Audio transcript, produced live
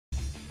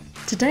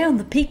Today on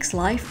The Peaks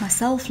Life,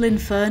 myself, Lynn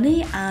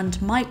Fernie,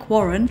 and Mike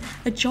Warren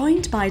are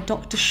joined by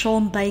Dr.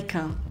 Shawn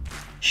Baker.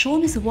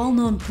 Shawn is a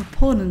well-known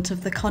proponent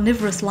of the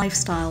carnivorous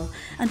lifestyle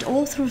and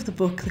author of the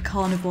book The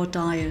Carnivore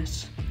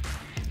Diet.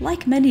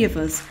 Like many of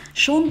us,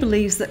 Shawn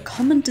believes that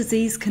common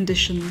disease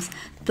conditions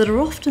that are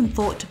often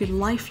thought to be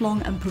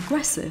lifelong and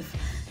progressive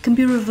can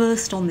be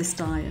reversed on this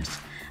diet,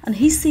 and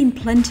he's seen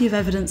plenty of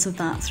evidence of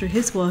that through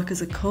his work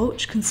as a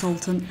coach,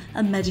 consultant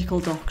and medical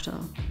doctor.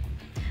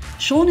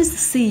 Shawn is the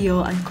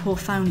CEO and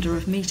co-founder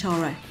of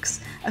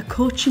MeatRx, a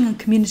coaching and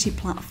community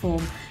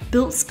platform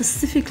built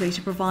specifically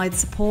to provide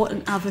support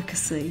and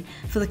advocacy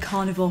for the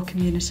carnivore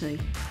community.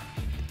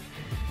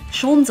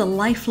 Shawn's a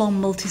lifelong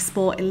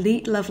multi-sport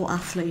elite level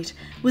athlete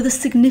with a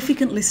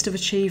significant list of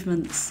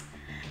achievements.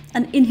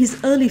 And in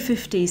his early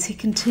 50s, he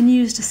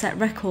continues to set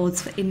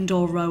records for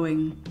indoor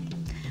rowing.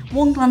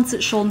 One glance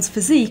at Shawn's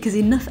physique is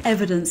enough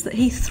evidence that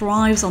he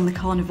thrives on the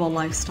carnivore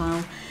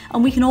lifestyle,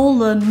 and we can all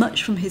learn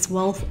much from his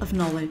wealth of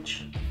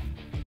knowledge.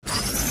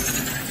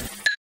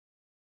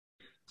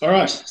 All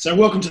right, so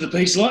welcome to The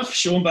Peaks Life.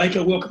 Shawn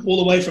Baker, welcome all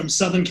the way from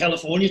Southern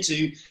California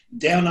to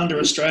down under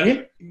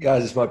Australia.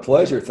 Guys, it's my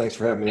pleasure. Thanks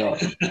for having me on.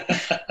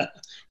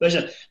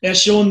 Pleasure. Now,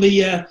 Shawn,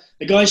 the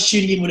guys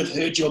tuning in would have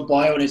heard your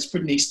bio, and it's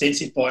pretty an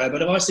extensive bio,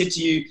 but if I said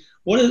to you,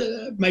 what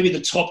are maybe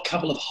the top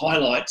couple of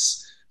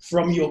highlights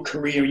from your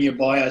career and your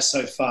bio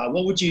so far?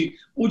 What would you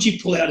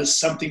pull out as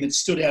something that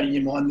stood out in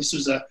your mind? This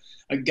was a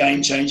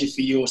game changer for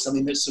you, or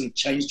something that sort of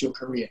changed your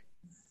career?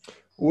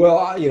 Well,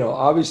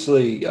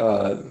 obviously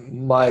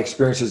my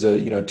experience as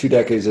 2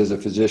 decades as a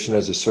physician,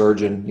 as a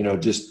surgeon,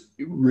 just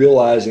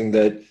realizing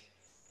that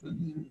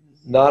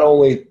not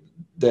only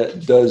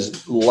that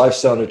does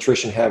lifestyle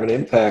nutrition have an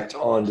impact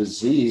on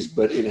disease,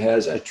 but it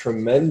has a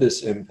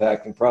tremendous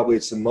impact, and probably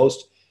it's the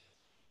most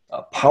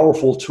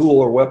powerful tool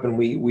or weapon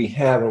we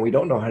have, and we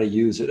don't know how to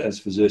use it as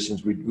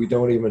physicians. We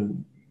don't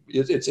even,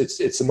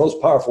 it's the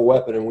most powerful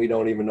weapon, and we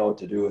don't even know what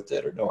to do with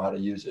it or know how to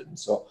use it. And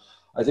so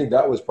I think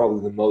that was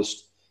probably the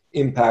most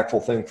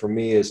impactful thing for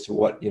me as to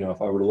what,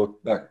 if I were to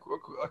look back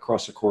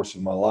across the course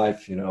of my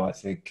life, I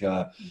think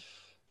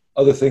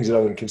other things that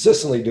I've been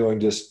consistently doing,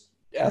 just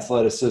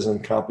athleticism,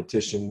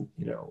 competition,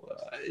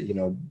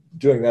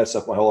 doing that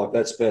stuff my whole life,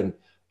 that's been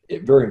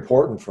very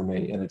important for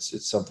me. And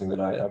it's something that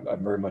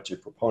I'm very much a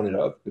proponent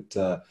of.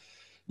 But,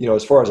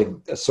 as far as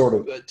a sort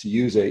of, to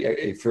use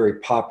a very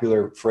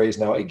popular phrase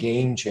now, a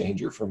game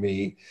changer for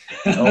me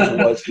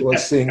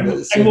was seeing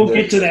the... And we'll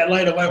get to that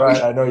later, won't we?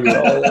 Right, I know you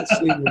will.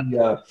 Seeing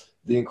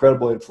the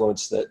incredible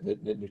influence that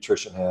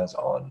nutrition has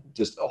on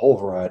just a whole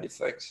variety of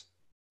things.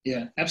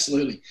 Yeah,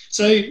 absolutely.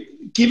 So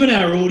given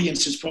our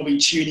audience is probably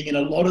tuning in,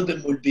 a lot of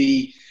them would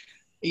be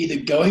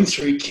either going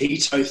through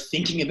keto,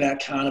 thinking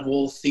about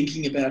carnivore,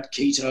 thinking about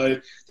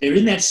keto. They're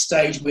in that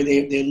stage where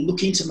they're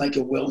looking to make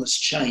a wellness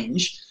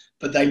change,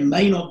 but they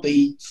may not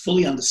be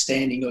fully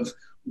understanding of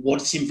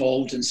what's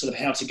involved and sort of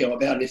how to go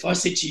about it. If I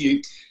said to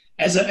you,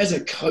 as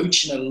a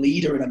coach and a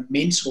leader and a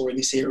mentor in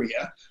this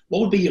area,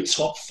 what would be your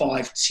top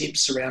 5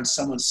 tips around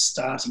someone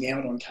starting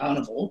out on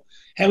carnivore?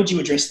 How would you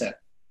address that?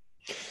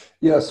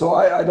 Yeah, so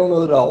I don't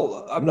know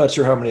that I'm not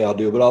sure how many I'll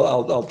do, but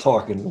I'll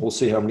talk and we'll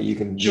see how many you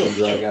can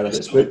drag out of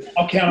this. But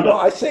I'll count it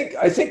up. I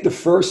think the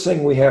first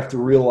thing we have to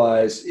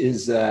realize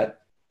is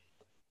that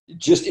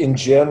just in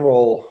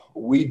general,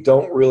 we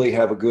don't really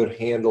have a good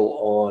handle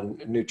on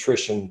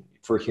nutrition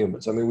for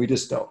humans. I mean, we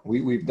just don't.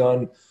 We've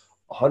done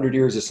 100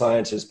 years of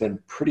science. It's been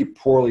pretty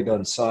poorly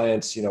done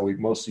science. We've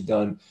mostly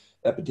done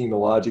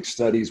epidemiologic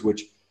studies,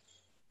 which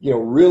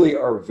really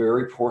are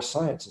very poor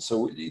science. And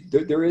so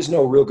there is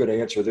no real good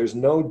answer. There's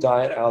no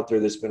diet out there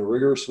that's been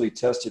rigorously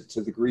tested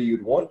to the degree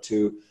you'd want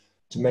to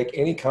make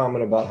any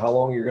comment about how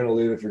long you're going to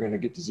live, if you're going to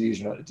get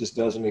disease or not. It just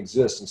doesn't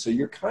exist. And so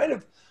you're kind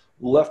of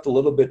left a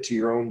little bit to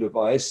your own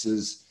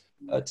devices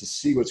to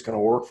see what's going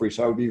to work for you.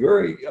 So I would be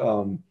very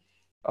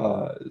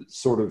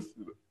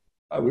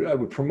I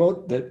would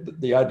promote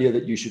the idea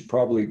that you should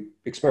probably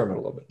experiment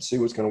a little bit and see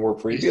what's going to work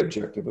for you. Be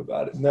objective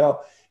about it.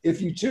 Now,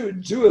 if you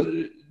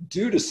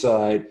do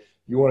decide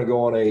you want to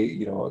go on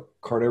a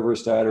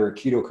carnivorous diet or a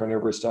keto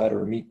carnivorous diet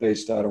or a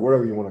meat-based diet or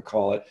whatever you want to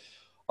call it,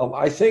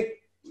 I think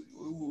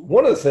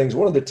one of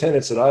the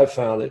tenets that I've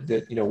found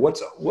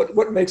that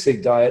what makes a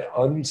diet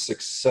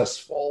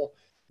unsuccessful,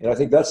 and I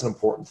think that's an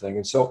important thing.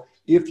 And so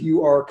if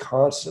you are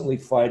constantly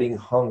fighting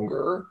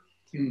hunger,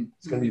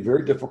 it's going to be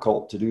very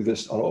difficult to do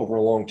this over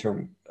a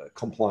long-term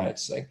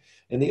compliance thing.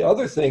 And the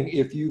other thing,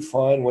 if you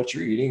find what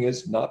you're eating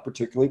is not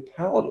particularly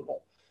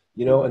palatable,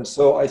 and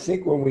so I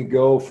think when we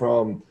go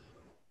from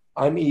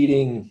I'm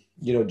eating,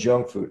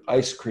 junk food,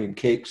 ice cream,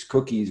 cakes,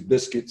 cookies,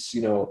 biscuits,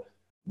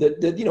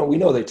 that we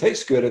know they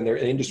taste good and their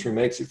industry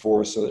makes it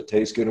for us so that it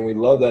tastes good and we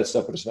love that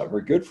stuff, but it's not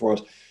very good for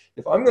us.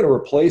 If I'm going to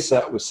replace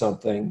that with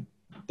something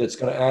that's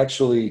going to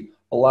actually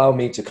allow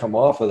me to come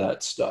off of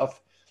that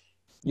stuff,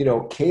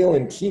 kale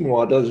and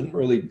quinoa doesn't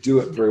really do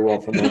it very well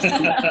for most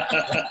people.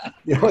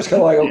 It's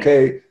kind of like,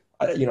 okay,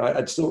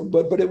 I'd still,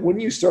 but when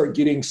you start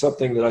getting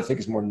something that I think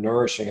is more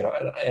nourishing,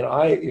 and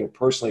I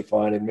personally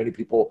find, and I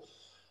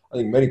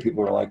think many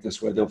people are like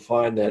this way, they'll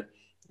find that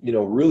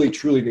really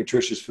truly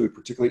nutritious food,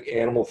 particularly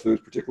animal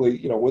foods,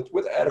 particularly,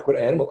 with adequate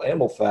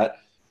animal fat,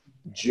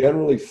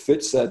 generally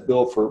fits that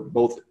bill for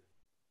both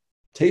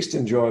taste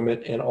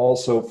enjoyment and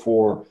also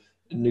for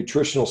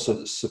nutritional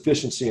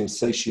sufficiency and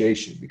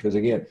satiation. Because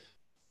again,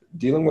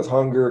 dealing with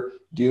hunger,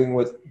 dealing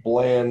with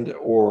bland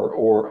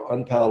or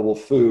unpalatable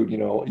food,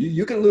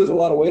 you can lose a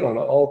lot of weight on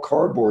an all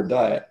cardboard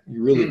diet.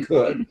 You really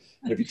could.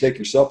 And if you take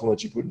your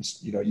supplements, you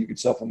could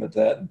supplement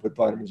that and put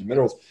vitamins and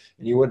minerals,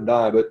 and you wouldn't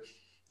die. But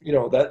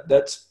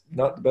that's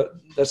not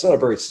a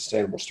very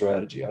sustainable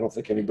strategy. I don't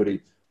think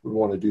anybody would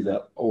want to do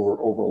that over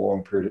a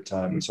long period of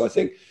time. And so I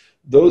think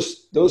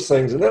those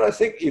things. And then I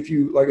think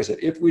like I said,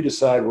 if we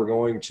decide we're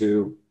going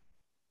to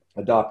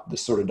adopt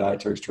this sort of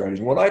dietary strategy,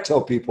 and when I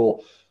tell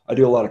people, I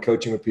do a lot of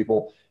coaching with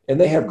people, and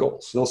they have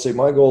goals. They'll say,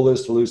 my goal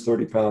is to lose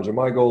 30 pounds, or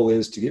my goal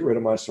is to get rid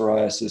of my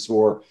psoriasis,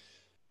 or,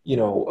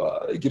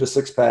 get a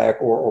six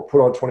pack, or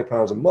put on 20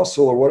 pounds of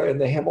muscle, or what. And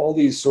they have all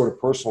these sort of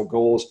personal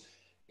goals.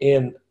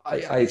 And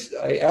I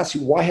ask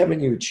you, why haven't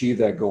you achieved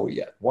that goal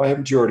yet? Why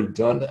haven't you already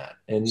done that?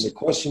 And the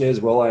question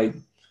is, well, I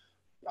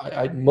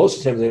most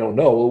of the time they don't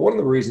know. Well, one of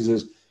the reasons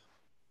is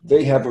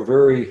they have a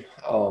very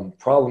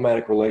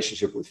problematic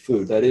relationship with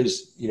food. That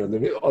is,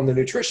 on the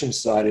nutrition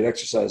side, and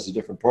exercise is a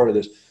different part of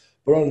this,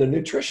 but on the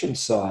nutrition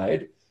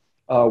side,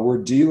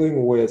 we're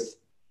dealing with,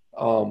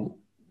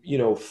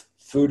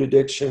 food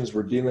addictions.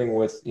 We're dealing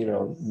with,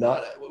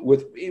 not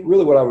with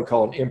really what I would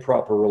call an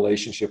improper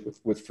relationship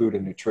with food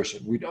and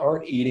nutrition. We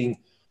aren't eating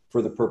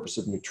for the purpose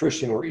of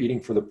nutrition. We're eating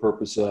for the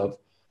purpose of,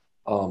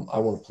 I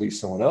want to please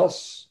someone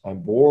else. I'm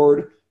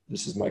bored.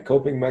 This is my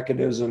coping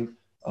mechanism.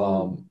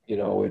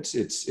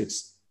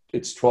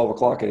 It's 12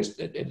 o'clock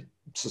and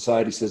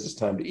society says it's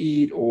time to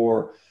eat,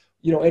 or,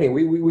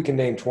 anyway, we can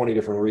name 20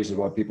 different reasons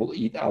why people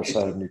eat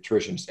outside of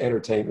nutrition. It's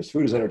entertainment.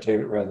 Food is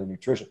entertainment rather than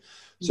nutrition.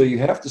 So you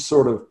have to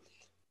sort of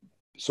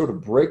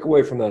break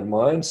away from that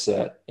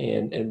mindset.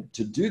 And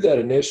to do that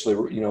initially,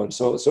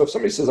 so if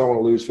somebody says, I want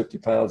to lose 50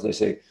 pounds, they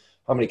say,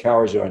 how many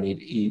calories do I need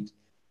to eat?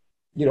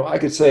 I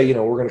could say,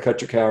 we're going to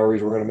cut your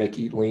calories. We're going to make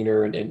you eat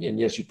leaner. And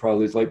yes, you'd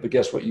probably lose weight, but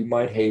guess what? You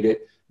might hate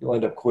it. You'll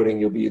end up quitting.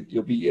 You'll be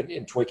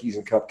in Twinkies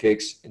and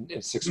cupcakes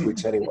in 6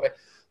 weeks anyway.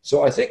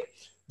 So I think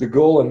the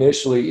goal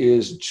initially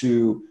is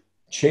to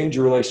change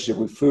your relationship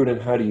with food.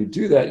 And how do you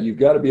do that? You've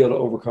got to be able to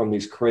overcome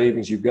these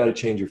cravings. You've got to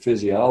change your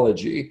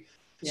physiology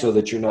so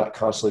that you're not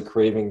constantly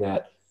craving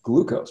that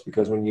glucose.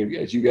 Because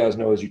as you guys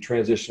know, as you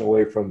transition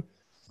away from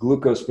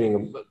glucose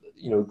being,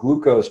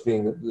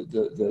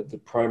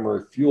 the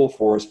primary fuel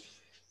for us,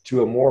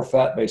 to a more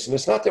fat-based. And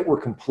it's not that we're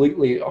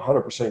completely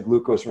 100%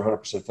 glucose or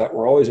 100% fat.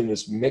 We're always in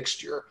this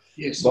mixture.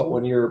 Yes. But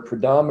when you're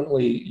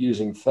predominantly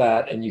using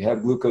fat and you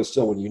have glucose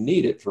still when you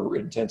need it for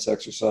intense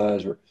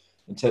exercise or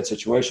intense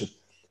situations,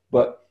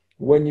 but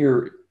when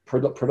you're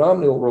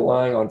predominantly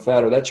relying on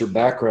fat, or that's your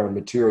background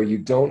material, you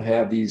don't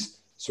have these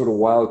sort of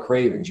wild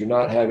cravings. You're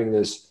not having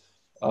this,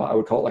 I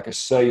would call it like a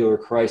cellular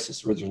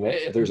crisis, where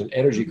there's an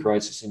energy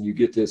crisis, and you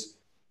get this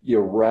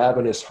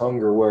ravenous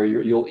hunger where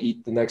you'll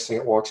eat the next thing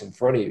that walks in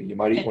front of you. You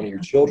might eat one of your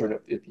children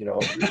if no,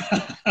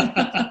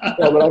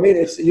 but I mean,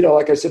 it's,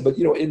 like I said, but,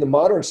 in the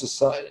modern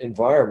society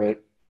environment,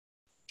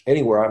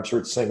 anywhere, I'm sure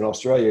it's the same in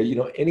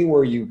Australia,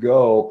 anywhere you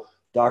go,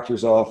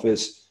 doctor's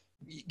office,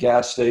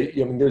 gas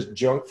station, I mean, there's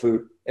junk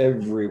food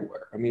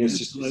everywhere. I mean,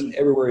 it's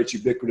everywhere. It's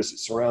ubiquitous. It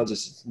surrounds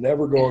us. It's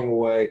never going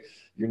away.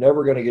 You're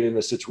never going to get in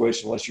a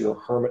situation, unless you're a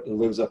hermit that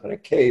lives up in a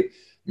cave,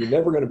 you're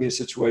never going to be a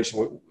situation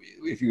where,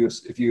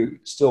 if you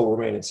still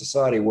remain in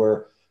society,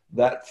 where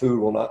that food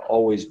will not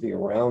always be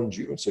around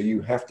you. And so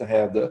you have to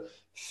have the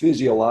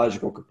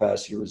physiological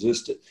capacity to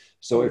resist it.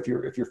 So if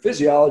your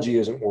physiology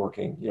isn't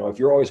working, if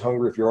you're always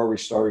hungry, if you're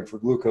always starving for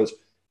glucose,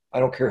 I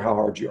don't care how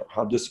hard you are,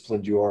 how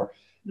disciplined you are,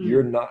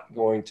 you're not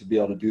going to be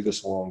able to do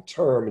this long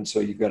term. And so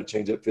you've got to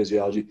change that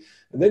physiology,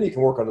 and then you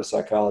can work on the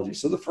psychology.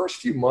 So the first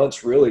few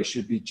months really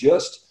should be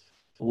just,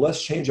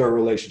 let's change our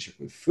relationship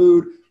with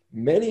food.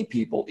 Many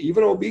people,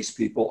 even obese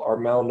people, are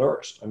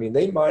malnourished. I mean,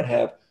 they might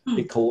have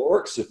a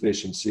caloric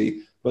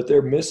sufficiency, but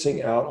they're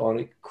missing out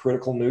on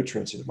critical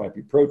nutrients. It might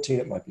be protein,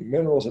 it might be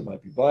minerals, it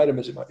might be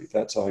vitamins, it might be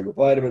fat-soluble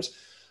vitamins.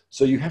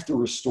 So you have to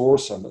restore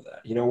some of that.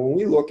 When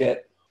we look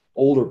at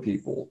older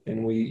people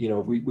and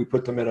we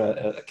put them in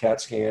a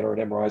CAT scan or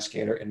an MRI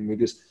scanner, and we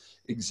just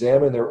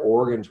examine their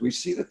organs, we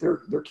see that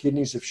their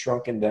kidneys have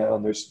shrunken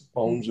down, their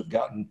bones have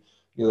gotten,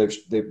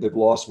 they've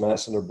lost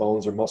mass in their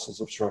bones, their muscles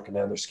have shrunken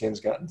down, their skin's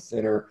gotten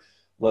thinner,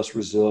 less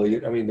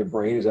resilient. I mean, their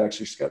brain has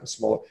actually gotten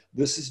smaller.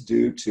 This is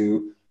due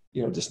to,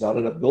 just not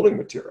enough building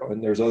material.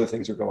 And there's other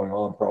things that are going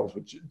on, problems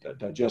with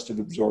digestive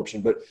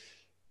absorption, but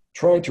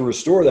trying to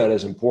restore that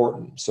is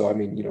important. So, I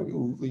mean,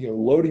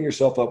 loading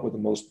yourself up with the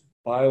most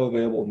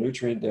bioavailable,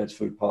 nutrient-dense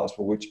food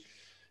possible, which,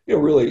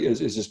 really is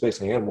just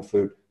basically animal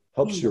food,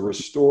 helps you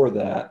restore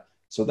that.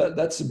 So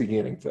that's the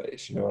beginning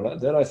phase, and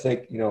then I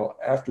think,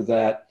 after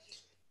that,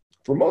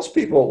 for most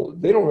people,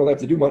 they don't really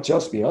have to do much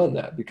else beyond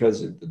that,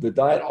 because the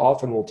diet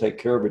often will take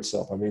care of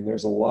itself. I mean,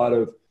 there's a lot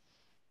of,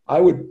 I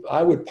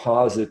would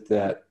posit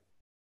that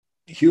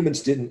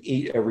humans didn't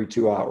eat every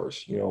 2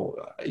 hours,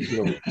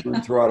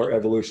 throughout our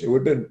evolution. It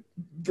would have been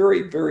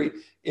very, very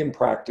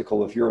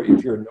impractical if you're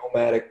a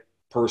nomadic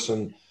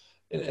person,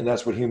 and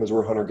that's what humans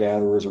were,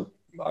 hunter-gatherers, or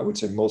I would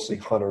say mostly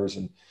hunters,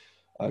 and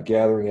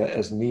gathering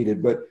as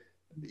needed. But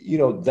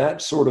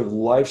that sort of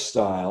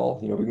lifestyle,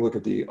 we can look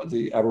at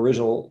the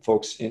Aboriginal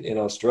folks in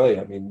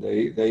Australia. I mean,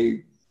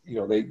 they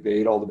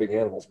ate all the big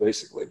animals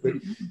basically. But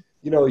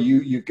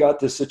you've got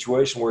this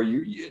situation where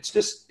it's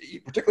just,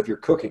 particularly if you're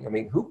cooking. I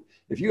mean,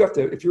 if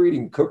you're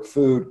eating cooked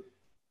food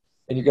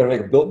and you got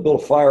to build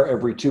a fire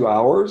every 2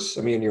 hours,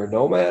 I mean, you're a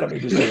nomad. I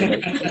mean,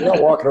 you're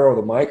not walking around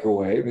with a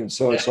microwave. And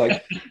so it's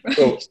like,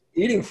 so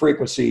eating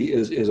frequency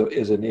is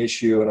an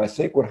issue. And I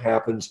think what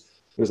happens,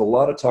 there's a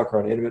lot of talk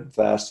around intermittent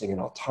fasting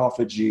and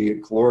autophagy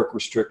and caloric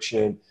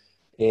restriction,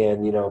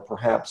 and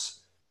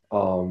perhaps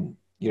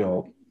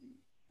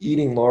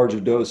eating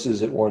larger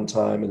doses at one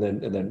time and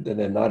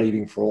then not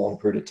eating for a long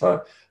period of time.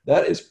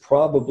 That is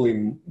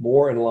probably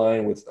more in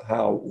line with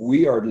how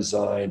we are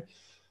designed.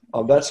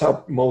 That's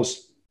how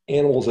most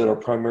animals that are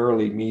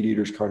primarily meat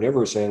eaters,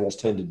 carnivorous animals,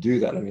 tend to do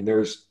that. I mean,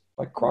 there's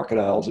like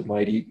crocodiles that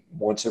might eat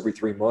once every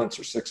 3 months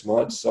or 6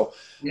 months. So,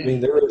 I mean,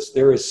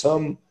 there is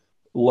some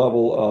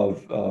level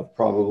of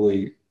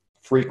probably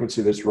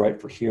frequency that's right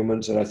for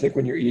humans. And I think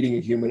when you're eating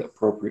a human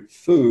appropriate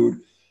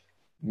food,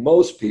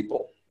 most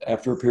people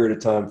after a period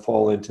of time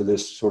fall into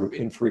this sort of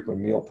infrequent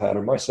meal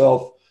pattern.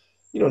 Myself,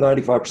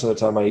 95% of the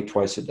time I eat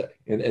twice a day,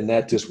 and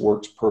that just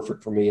works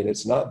perfect for me. And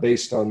it's not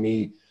based on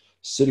me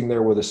sitting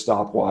there with a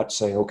stopwatch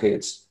saying, okay,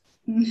 it's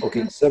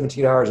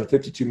 17 hours and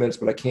 52 minutes,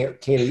 but I can't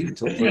eat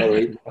until another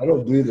 8. I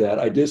don't do that.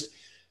 I just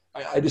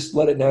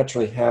let it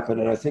naturally happen.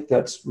 And I think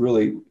that's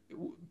really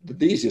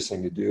the easiest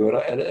thing to do.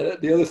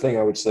 And the other thing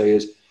I would say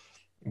is,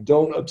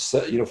 don't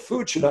upset,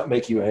 food should not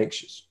make you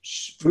anxious.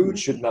 Food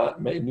should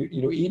not make,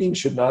 eating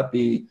should not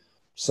be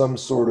some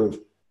sort of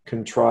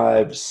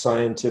contrived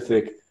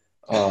scientific,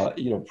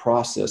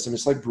 process. I mean,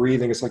 it's like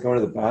breathing. It's like going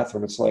to the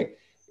bathroom. It's like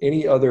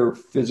any other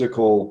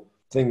physical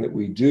thing that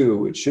we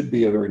do. It should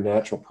be a very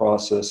natural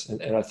process.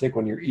 And I think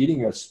when you're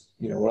eating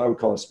what I would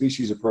call a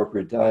species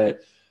appropriate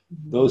diet,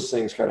 those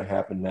things kind of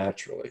happen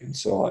naturally. And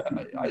so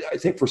I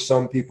think for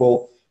some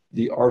people,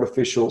 the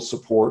artificial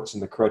supports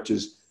and the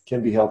crutches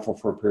can be helpful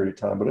for a period of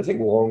time. But I think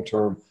long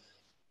term,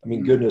 I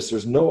mean, goodness,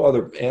 there's no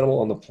other animal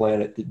on the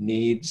planet that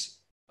needs,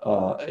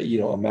 a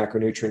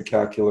macronutrient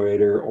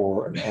calculator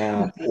or an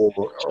app or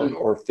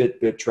a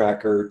Fitbit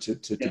tracker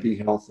to be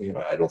healthy. And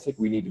I don't think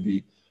we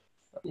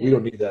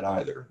don't need that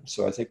either.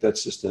 So I think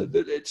that's just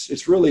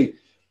it's really,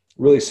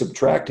 really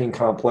subtracting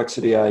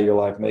complexity out of your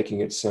life,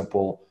 making it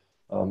simple.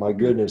 My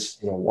goodness,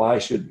 why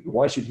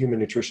should human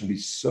nutrition be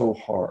so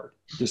hard?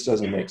 It just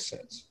doesn't make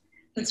sense.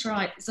 That's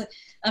right. So,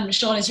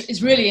 Shawn,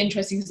 it's really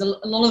interesting because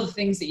a lot of the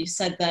things that you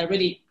said there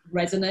really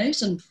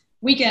resonate. And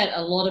we get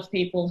a lot of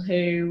people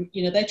who,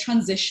 they're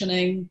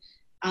transitioning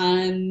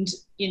and,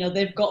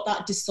 they've got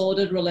that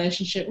disordered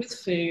relationship with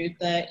food.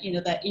 Their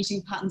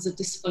eating patterns are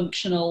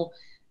dysfunctional,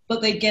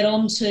 but they get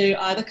onto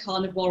either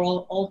carnivore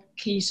or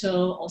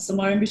keto or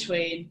somewhere in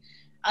between.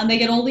 And they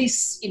get all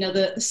these,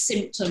 the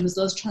symptoms,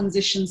 those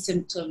transition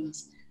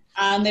symptoms.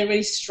 And they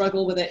really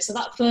struggle with it. So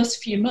that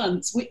first few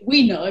months,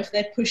 we know if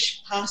they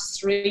push past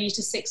 3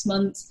 to 6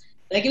 months,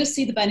 they're going to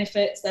see the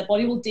benefits. Their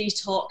body will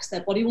detox,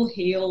 their body will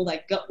heal,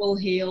 their gut will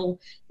heal,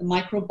 the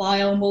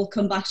microbiome will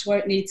come back to where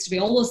it needs to be.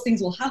 All those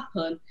things will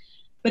happen,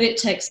 but it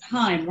takes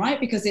time, right?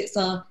 Because it's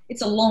a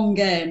long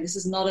game. This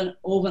is not an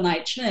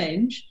overnight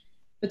change.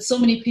 But so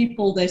many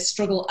people, they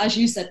struggle, as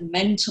you said,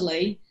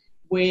 mentally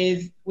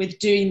with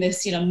doing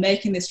this,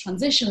 making this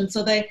transition. And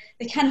so they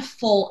kind of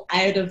fall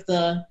out of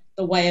the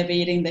way of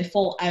eating, they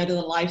fall out of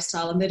the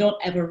lifestyle, and they don't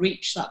ever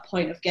reach that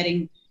point of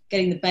getting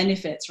the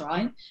benefits,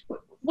 right?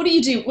 What do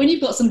you do when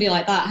you've got somebody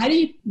like that? How do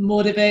you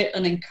motivate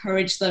and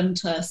encourage them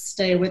to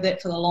stay with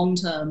it for the long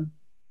term?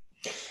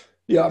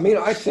 Yeah, I mean,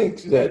 I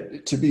think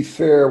that, to be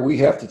fair, we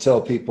have to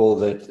tell people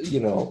that,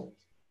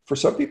 for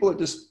some people it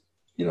just,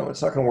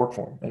 it's not going to work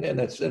for them. And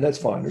that's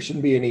fine. There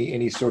shouldn't be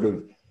any sort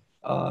of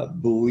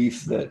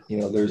belief that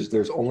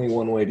there's only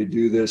one way to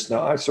do this.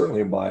 Now, I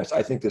certainly am biased.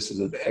 I think this is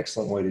an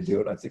excellent way to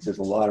do it. I think there's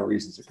a lot of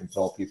reasons to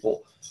compel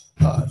people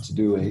to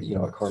do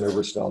a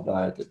carnivore style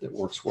diet that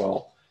works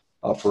well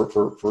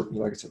for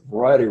like I said, a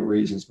variety of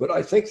reasons. But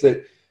I think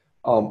that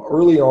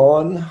early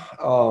on,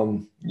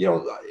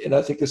 and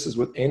I think this is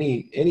with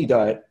any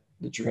diet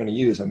that you're going to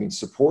use. I mean,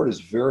 support is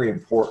very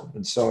important,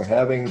 and so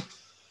having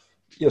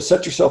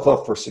set yourself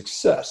up for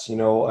success.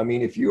 I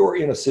mean, if you're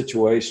in a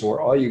situation where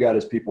all you got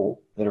is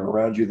people that are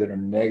around you that are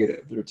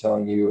negative, that are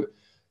telling you,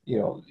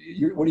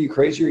 what are you,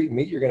 crazy? You're eating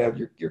meat, you're going to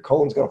have your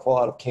colon's going to fall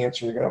out of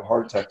cancer, you're going to have a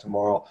heart attack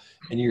tomorrow.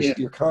 And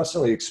you're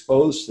constantly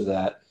exposed to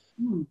that.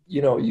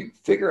 You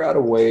figure out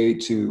a way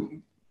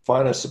to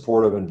find a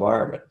supportive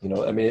environment.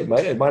 I mean, it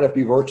might have to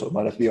be virtual, it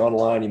might have to be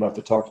online. You might have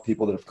to talk to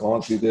people that have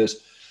gone through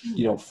this,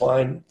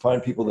 find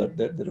people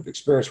that have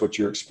experienced what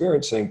you're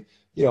experiencing.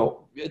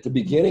 At the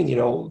beginning,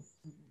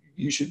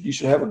 you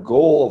should have a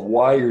goal of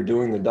why you're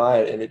doing the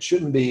diet, and it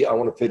shouldn't be, I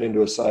want to fit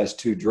into a size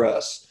 2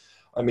 dress.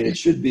 I mean, it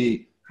should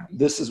be,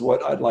 this is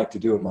what I'd like to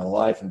do in my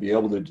life and be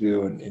able to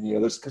do. And you know,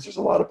 there's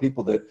a lot of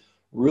people that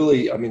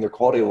really, I mean, their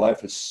quality of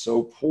life is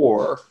so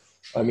poor.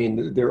 I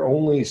mean, their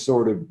only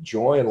sort of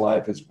joy in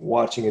life is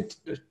watching a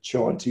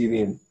show on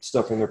TV and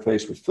stuffing their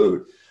face with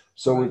food.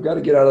 So we've got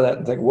to get out of that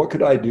and think, what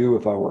could I do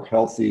if I were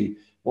healthy?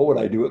 What would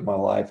I do with my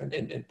life?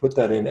 And put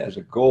that in as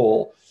a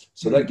goal.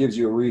 So that gives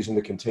you a reason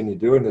to continue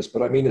doing this.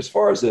 But I mean, as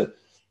far as the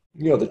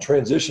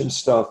transition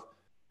stuff,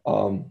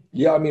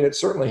 yeah, I mean, it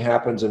certainly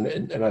happens.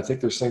 And I think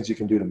there's things you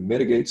can do to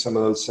mitigate some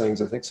of those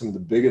things. I think some of the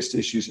biggest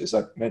issues, as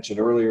I mentioned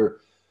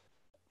earlier,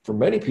 for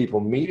many people,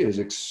 meat is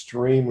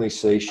extremely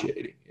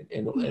satiating.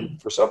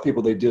 And for some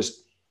people, they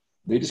just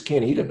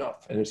can't eat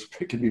enough. And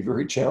it can be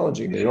very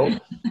challenging. They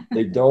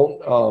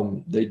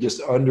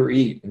just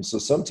undereat. And so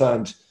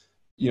sometimes,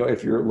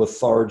 if you're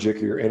lethargic,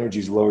 or your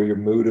energy's low, or your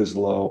mood is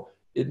low,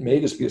 it may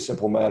just be a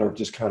simple matter of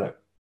just kind of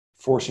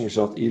forcing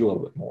yourself to eat a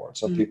little bit more.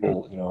 Some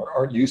people,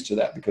 aren't used to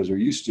that because they're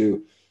used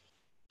to,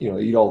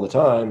 eat all the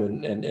time.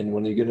 And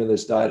when you get into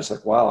this diet, it's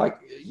like, wow,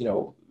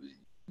 you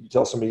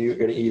tell somebody you're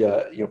going to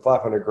eat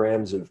 500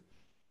 grams of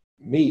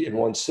meat in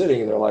one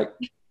sitting, and they're like,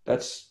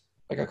 that's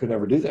like, I could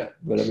never do that.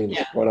 But I mean,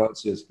 quite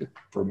honestly,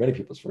 for many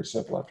people, it's very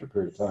simple after a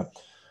period of time.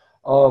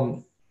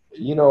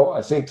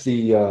 I think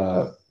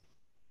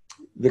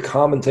the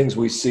common things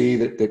we see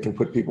that can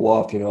put people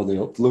off,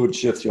 the fluid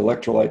shifts, the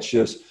electrolyte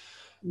shifts,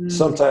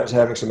 sometimes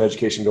having some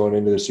education going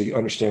into this so you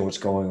understand what's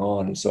going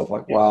on. And so if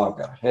like, wow, I've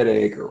got a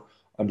headache, or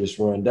I'm just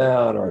run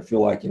down, or I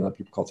feel like,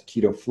 people call it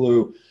the keto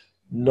flu,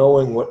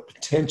 knowing what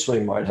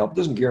potentially might help.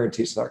 Doesn't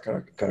guarantee it's not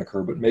going to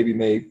occur, but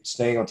maybe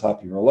staying on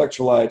top of your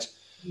electrolytes.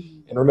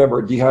 And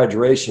remember,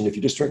 dehydration, if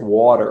you just drink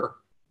water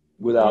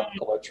without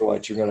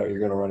electrolytes, you're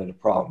going to run into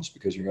problems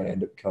because you're going to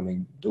end up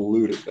becoming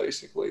diluted,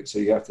 basically. So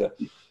you have to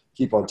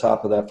keep on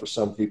top of that. For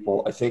some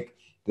people, I think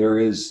there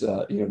is,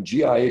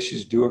 GI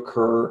issues do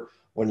occur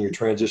when you're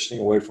transitioning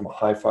away from a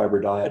high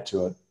fiber diet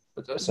to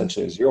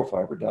essentially a zero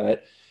fiber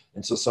diet.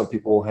 And so some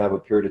people will have a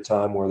period of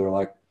time where they're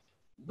like,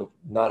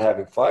 not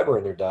having fiber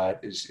in their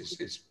diet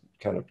is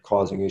kind of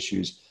causing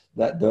issues.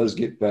 That does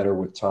get better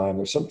with time.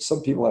 There's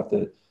some people have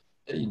to,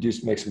 you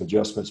just make some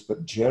adjustments,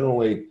 but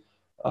generally,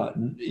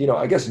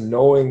 I guess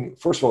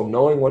first of all,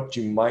 knowing what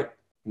you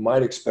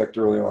might expect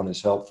early on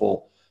is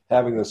helpful.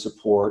 Having the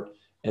support,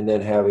 and then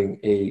having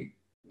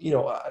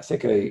I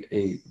think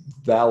a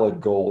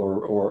valid goal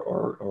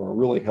or a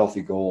really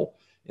healthy goal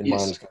in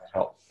mind is going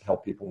to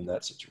help people in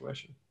that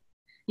situation.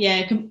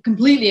 Yeah,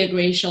 completely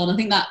agree, Shawn. I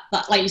think that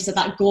like you said,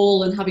 that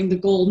goal, and having the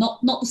goal,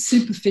 not the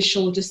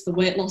superficial, just the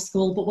weight loss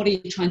goal, but what are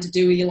you trying to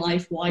do with your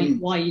life? Why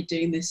are you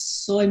doing this?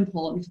 So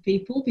important for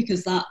people,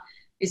 because that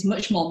is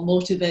much more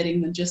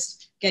motivating than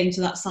just getting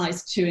to that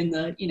size 2 in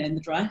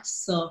the dress.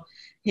 So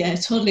yeah, I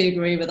totally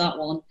agree with that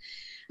one.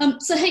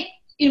 So hey,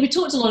 we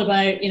talked a lot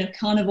about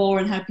carnivore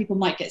and how people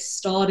might get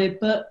started,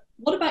 but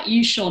what about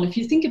you, Shawn? If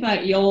you think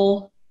about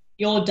your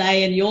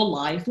day and your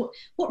life,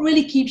 what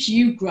really keeps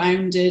you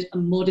grounded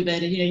and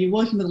motivated? You're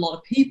working with a lot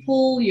of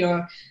people,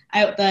 you're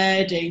out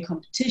there doing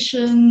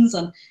competitions,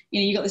 and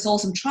you got this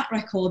awesome track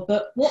record,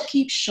 but what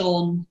keeps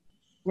Shawn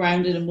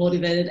grounded and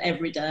motivated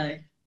every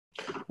day?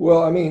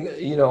 Well, I mean,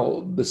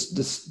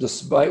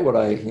 despite what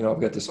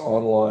I've got this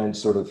online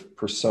sort of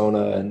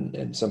persona,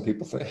 and some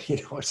people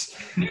think,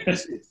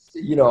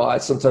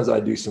 sometimes I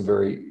do some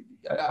very,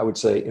 I would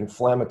say,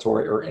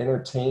 inflammatory or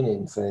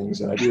entertaining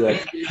things. And I do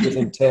that with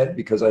intent,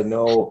 because I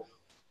know,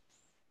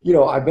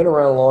 I've been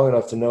around long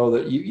enough to know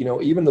that,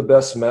 even the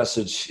best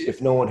message,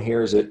 if no one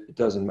hears it, it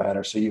doesn't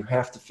matter. So you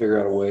have to figure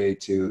out a way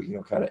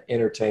to, kind of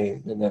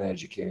entertain and then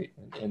educate.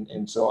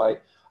 And so I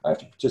have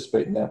to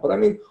participate in that. But I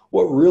mean,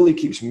 what really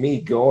keeps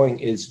me going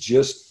is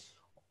just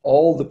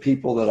all the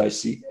people that I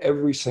see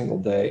every single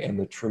day and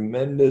the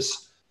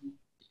tremendous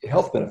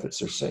health benefits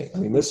they're seeing. I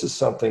mean, this is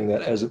something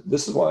that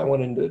this is why I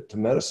went into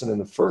medicine in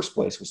the first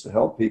place, was to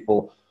help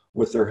people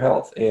with their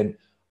health. And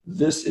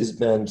this has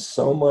been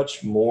so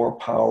much more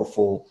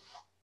powerful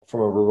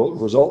from a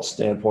result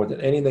standpoint than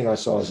anything I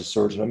saw as a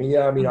surgeon. I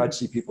mean, I'd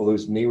see people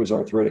whose knee was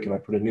arthritic and I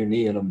put a new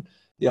knee in them.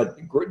 Yeah,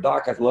 great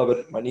doc, I love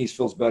it. My knees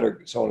feels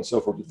better, so on and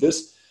so forth. But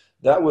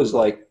that was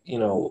like,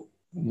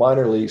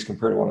 minor leagues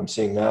compared to what I'm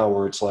seeing now,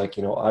 where it's like,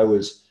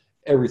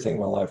 everything in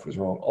my life was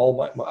wrong.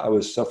 I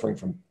was suffering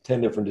from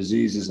 10 different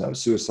diseases, and I was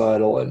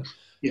suicidal, and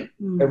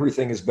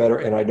everything is better.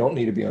 And I don't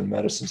need to be on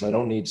medicines. I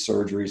don't need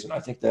surgeries. And I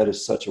think that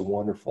is such a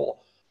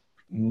wonderful,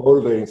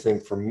 motivating thing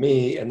for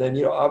me. And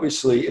then,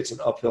 obviously it's an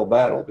uphill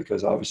battle,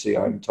 because obviously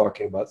I'm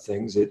talking about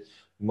things that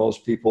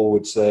most people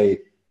would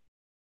say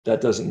that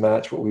doesn't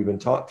match what we've been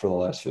taught for the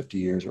last 50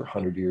 years or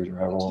 100 years or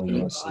however long you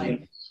want to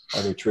see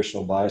our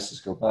nutritional biases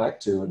go back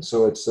to. And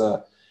so it's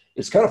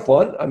kind of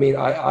fun. I mean,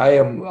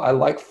 I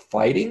like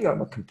fighting.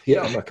 I'm a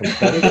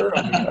competitor.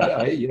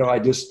 I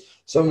mean,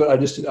 some of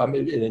it,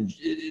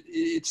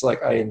 it's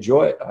like, I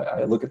enjoy it.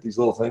 I look at these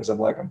little things. I'm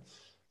like,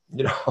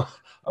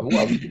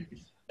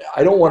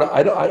 I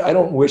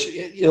don't wish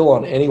ill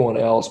on anyone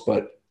else,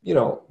 but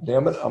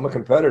damn it, I'm a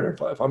competitor.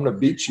 If I'm going to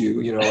beat you,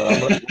 we're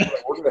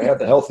going to to have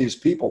the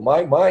healthiest people.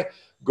 My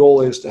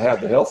goal is to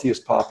have the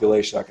healthiest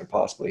population I can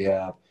possibly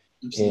have,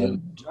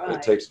 and what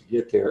it takes to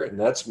get there. And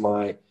that's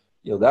my,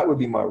 that would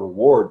be my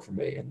reward for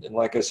me. And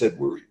like I said,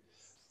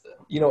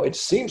 it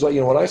seems like,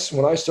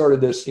 when I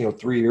started this,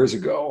 3 years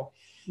ago,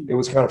 it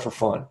was kind of for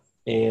fun.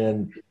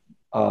 And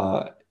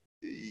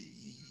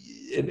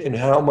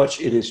how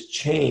much it has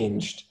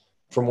changed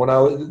from when I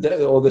was,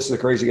 this is a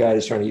crazy guy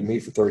just trying to eat meat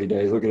for 30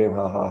 days. Look at him.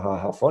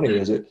 How funny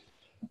is it?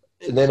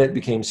 And then it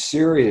became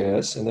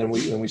serious. And then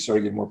we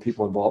started getting more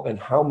people involved, and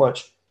how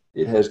much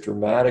it has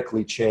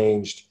dramatically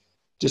changed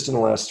just in the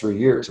last 3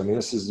 years. I mean,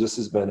 this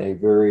has been a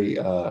very,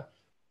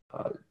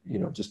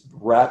 just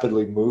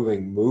rapidly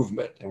moving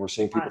movement. And we're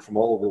seeing people from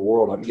all over the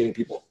world. I'm getting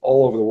people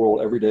all over the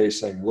world every day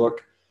saying,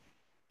 look,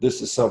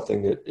 this is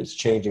something that is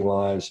changing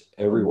lives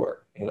everywhere.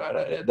 And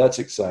that's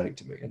exciting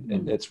to me.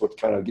 And that's what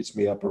kind of gets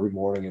me up every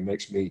morning and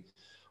makes me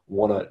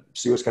want to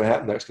see what's going to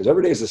happen next. Because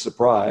every day is a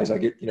surprise. I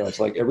get, it's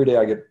like every day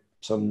I get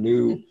some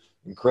new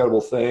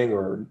incredible thing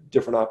or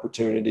different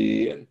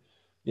opportunity, and,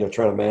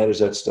 trying to manage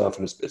that stuff.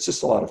 And it's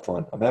just a lot of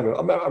fun. I'm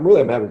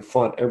having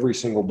fun every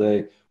single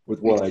day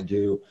with what I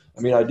do.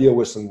 I mean, I deal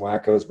with some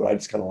wackos, but I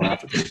just kind of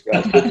laugh at those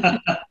guys. I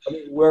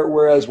mean,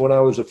 whereas when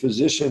I was a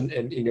physician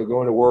and,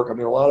 going to work, I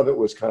mean, a lot of it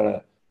was kind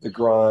of the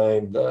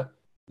grind, the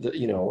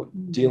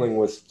dealing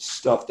with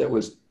stuff that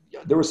was,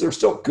 there were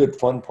still good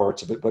fun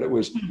parts of it, but it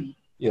was,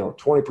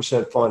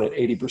 20% fun and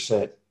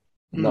 80%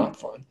 not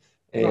fun.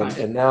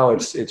 And now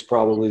it's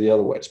probably the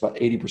other way. It's about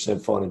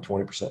 80% fun and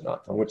 20%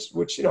 not fun,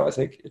 which, I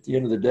think at the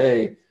end of the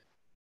day,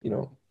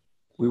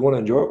 we want to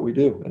enjoy what we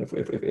do. And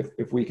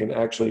if we can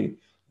actually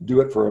do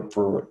it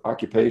for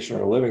occupation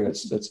or a living,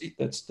 that's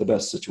the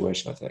best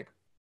situation, I think.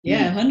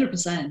 Yeah,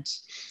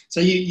 100%. So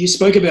you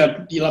spoke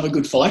about you love a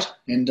good fight,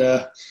 and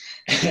at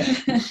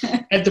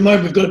the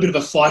moment we've got a bit of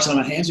a fight on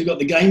our hands. We've got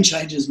the Game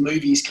Changers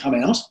movies come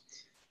out,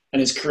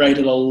 and it's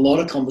created a lot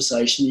of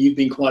conversation. You've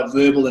been quite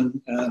verbal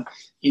in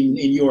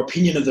your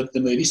opinion of the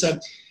movie. So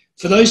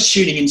for those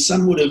tuning in,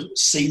 some would have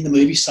seen the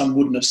movie, some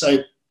wouldn't have. So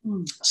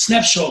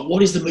snapshot,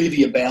 what is the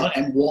movie about,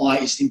 and why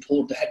is it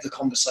important to have the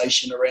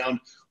conversation around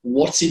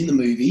what's in the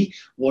movie?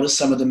 What are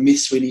some of the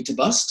myths we need to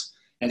bust?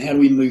 And how do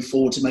we move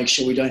forward to make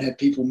sure we don't have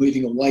people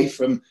moving away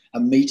from a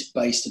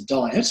meat-based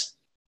diet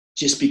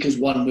just because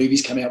one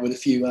movie's come out with a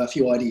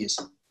few ideas?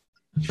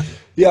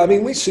 Yeah, I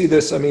mean, we see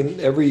this. I mean,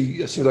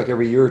 it seems like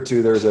every year or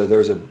two there's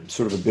a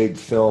sort of a big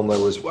film. There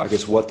was, I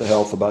guess, What the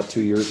Health about 2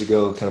 years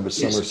ago, kind of a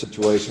similar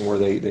situation where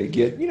they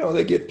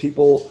get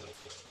people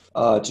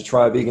to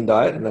try a vegan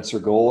diet, and that's their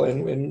goal.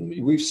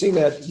 And we've seen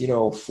that,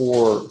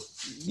 for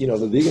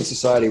the Vegan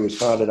Society was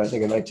founded, I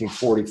think, in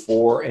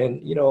 1944,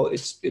 and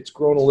it's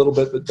grown a little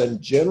bit, but then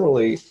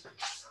generally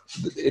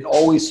it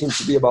always seems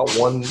to be about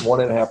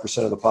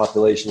 1.5% of the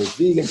population is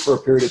vegan for a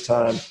period of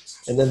time,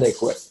 and then they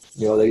quit.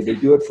 They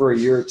do it for a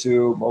year or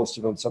two, most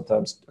of them,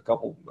 sometimes a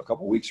couple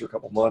weeks or a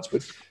couple months,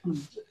 but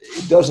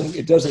it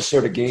doesn't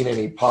sort of gain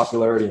any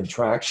popularity and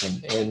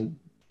traction. And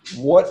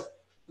what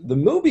the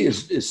movie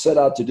is set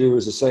out to do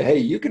is to say, hey,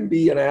 you can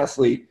be an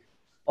athlete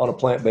on a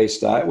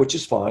plant-based diet, which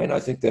is fine. I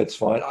think that's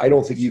fine. I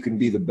don't think you can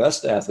be the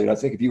best athlete. I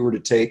think if you were to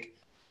take,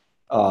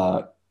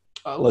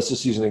 let's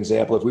just use an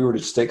example. If we were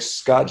to take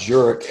Scott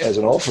Jurek as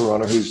an ultra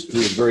runner who's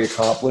very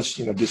accomplished,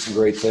 did some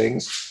great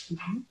things,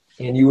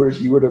 and you were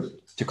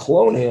to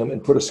clone him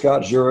and put a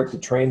Scott Jurek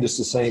that trained just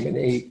the same and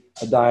ate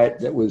a diet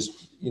that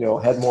was,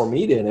 had more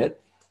meat in it,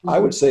 I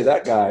would say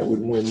that guy would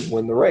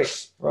win the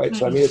race, right?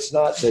 So, I mean, it's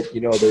not that,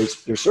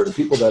 there's certain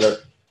people that are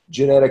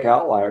genetic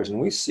outliers, and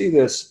we see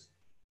this,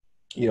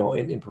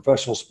 in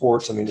professional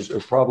sports. I mean,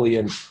 there's probably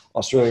in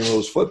Australian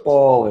rules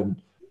football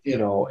and,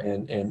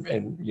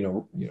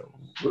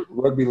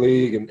 rugby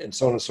league and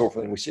so on and so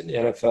forth. And we see it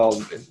in the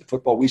NFL and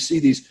football. We see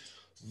these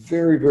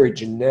very, very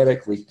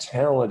genetically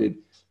talented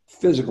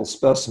physical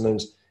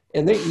specimens,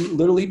 and they eat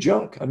literally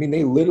junk. I mean,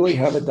 they literally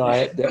have a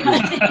diet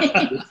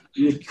that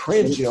you would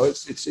cringe.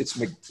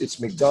 It's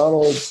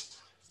McDonald's,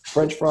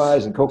 French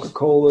fries, and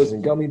Coca-Colas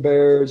and gummy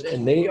bears,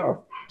 and they are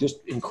just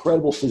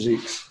incredible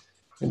physiques.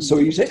 And so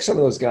you take some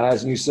of those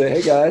guys and you say,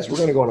 hey guys, we're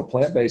going to go on a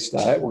plant-based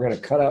diet. We're going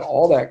to cut out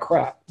all that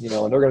crap, and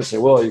they're going to say,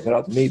 well, you cut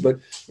out the meat, but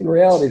in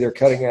reality, they're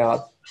cutting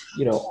out,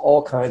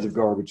 all kinds of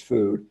garbage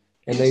food,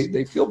 and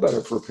they feel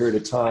better for a period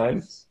of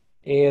time.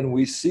 And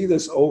we see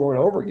this over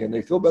and over again.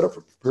 They feel better for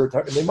a period of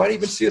time, and they might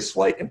even see a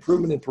slight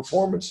improvement in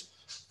performance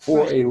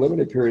for a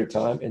limited period of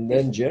time. And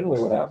then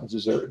generally what happens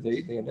is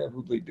they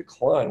inevitably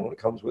decline when it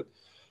comes with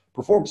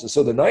performance. And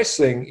so the nice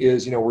thing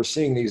is, we're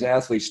seeing these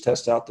athletes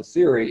test out the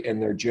theory,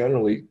 and they're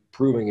generally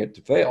proving it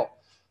to fail.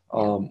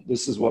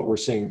 This is what we're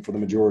seeing for the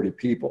majority of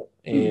people.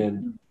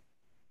 And,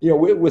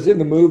 within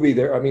the movie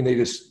there, I mean, they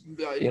just,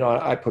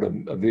 I put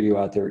a video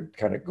out there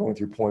kind of going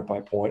through point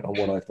by point on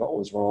what I thought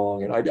was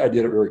wrong. And I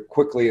did it very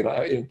quickly.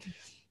 And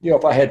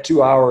if I had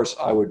 2 hours,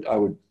 I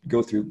would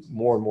go through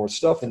more and more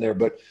stuff in there.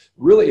 But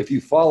really, if you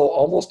follow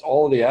almost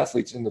all of the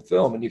athletes in the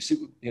film, and you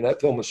see,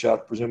 that film was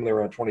shot presumably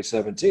around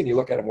 2017, you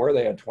look at them, where are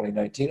they in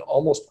 2019?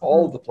 Almost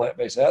all of the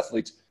plant-based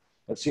athletes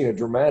have seen a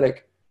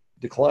dramatic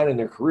decline in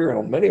their career,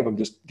 and many of them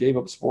just gave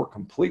up sport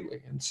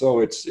completely. And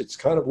so it's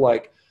kind of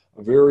like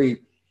a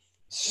very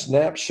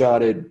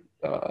snapshotted,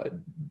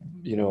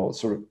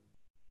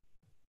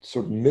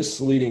 sort of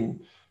misleading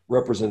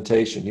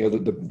representation.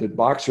 The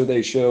boxer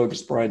they showed,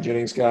 this Brian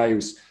Jennings guy, he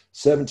was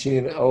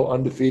 17-0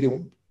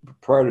 undefeated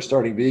prior to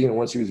starting vegan, and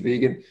once he was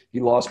vegan, he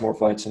lost more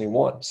fights than he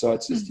won. So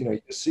it's just, you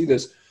see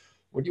this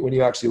when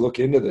you actually look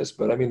into this.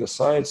 But I mean, the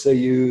science they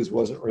use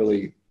wasn't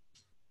really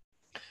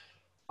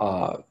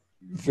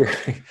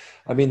very.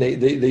 I mean, they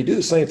do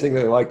the same thing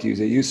that they like to use.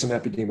 They use some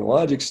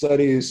epidemiologic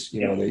studies.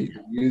 They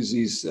use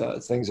these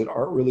things that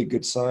aren't really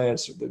good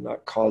science. They're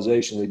not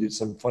causation. They did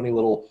some funny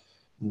little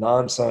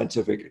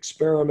non-scientific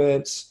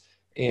experiments,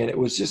 and it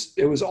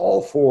was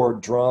all for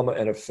drama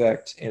and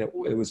effect. And it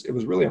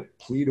was really a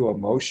plea to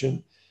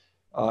emotion.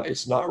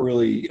 It's not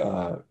really,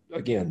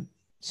 again,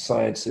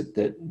 science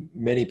that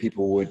many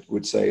people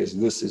would say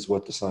this is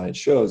what the science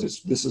shows.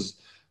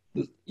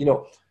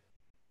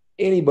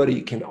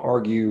 Anybody can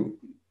argue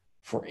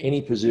for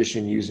any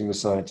position using the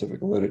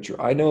scientific literature.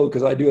 I know,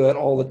 because I do that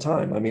all the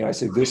time. I mean, I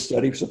say this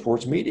study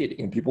supports meat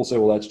eating, and people say,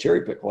 well, that's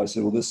cherry pick. Well, I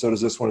say, well, so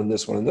does this one and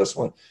this one and this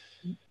one.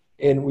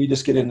 And we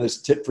just get in this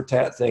tit for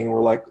tat thing, and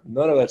we're like,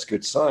 none of that's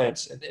good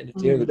science. And at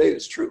the end of the day,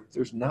 it's true.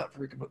 There's not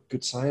very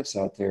good science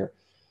out there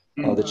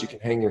that you can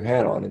hang your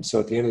hat on. And so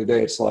at the end of the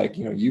day, it's like,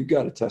 you've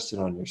got to test it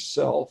on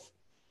yourself.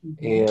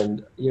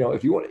 And,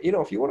 if you want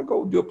to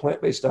go do a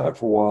plant-based diet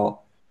for a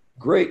while,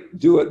 great,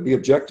 do it, be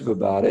objective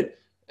about it,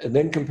 and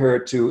then compare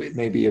it to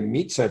maybe a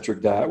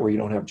meat-centric diet where you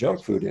don't have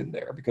junk food in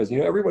there. Because,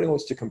 everybody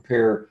wants to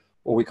compare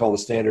what we call the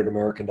standard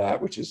American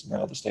diet, which is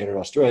now the standard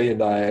Australian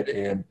diet,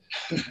 and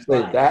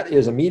say that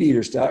is a meat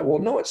eater's diet. Well,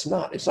 no, it's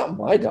not. It's not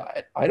my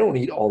diet. I don't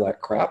eat all that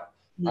crap.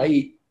 I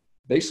eat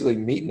basically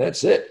meat, and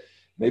that's it.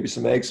 Maybe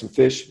some eggs, some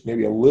fish,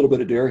 maybe a little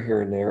bit of dairy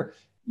here and there.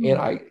 And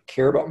I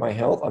care about my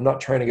health. I'm not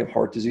trying to get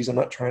heart disease. I'm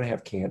not trying to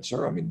have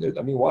cancer. I mean,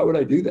 why would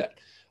I do that?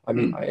 I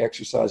mean, I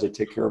exercise, I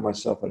take care of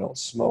myself. I don't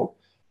smoke.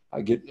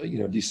 I get,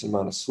 a decent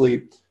amount of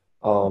sleep.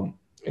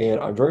 And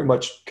I'm very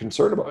much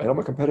concerned about it. And I'm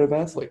a competitive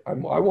athlete. I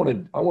want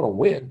to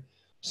win.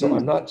 So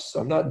I'm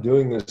not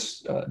doing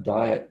this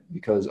diet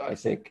because I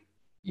think,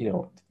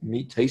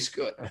 meat tastes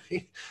good. I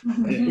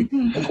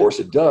mean, of course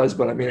it does,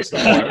 but I mean, it's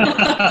not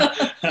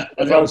why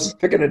if I was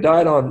picking a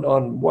diet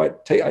on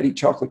what I'd eat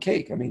chocolate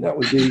cake. I mean, that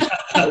would be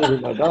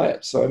my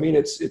diet. So, I mean,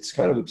 it's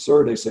kind of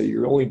absurd. They say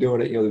you're only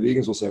doing it, the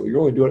vegans will say, well, you're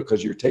only doing it because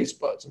of your taste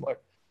buds. I'm like,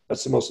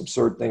 that's the most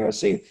absurd thing I've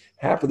seen.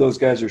 Half of those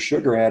guys are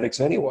sugar addicts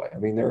anyway. I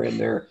mean, they're in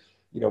there,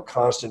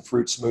 constant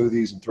fruit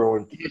smoothies and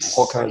throwing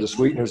all kinds of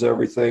sweeteners,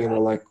 everything. And they're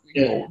like,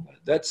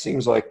 that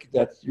seems like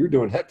that you're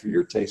doing that for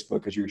your taste bud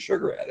because you're a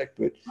sugar addict.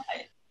 But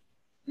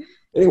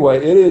anyway,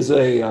 it is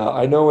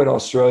I know in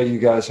Australia, you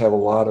guys have a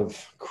lot of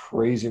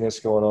craziness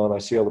going on. I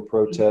see all the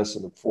protests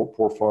and the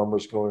poor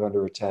farmers going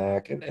under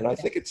attack. And I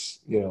think it's,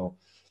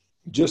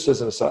 just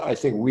as an aside, I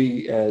think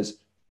we as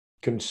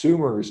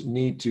consumers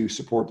need to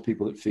support the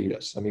people that feed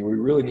us. I mean, we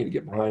really need to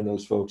get behind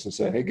those folks and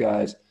say, hey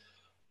guys,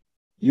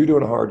 you're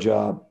doing a hard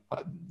job.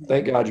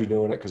 Thank God you're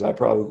doing it, because I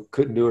probably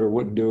couldn't do it or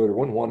wouldn't do it or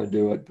wouldn't want to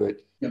do it. But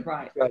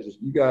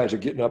you guys are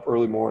getting up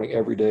early morning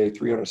every day,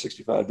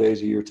 365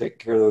 days a year, taking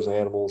care of those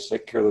animals,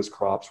 taking care of those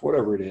crops,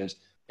 whatever it is,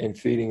 and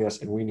feeding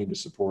us. And we need to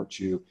support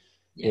you.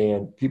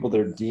 And people that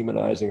are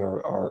demonizing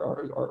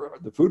our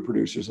the food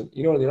producers. And,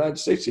 in the United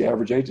States, the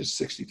average age is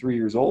 63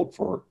 years old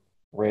for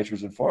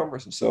ranchers and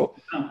farmers. And so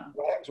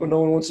what happens when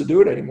no one wants to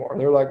do it anymore?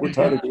 They're like, we're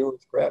tired of dealing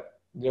with crap.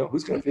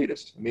 Who's going to feed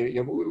us? I mean,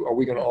 are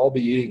we going to all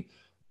be eating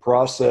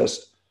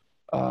processed,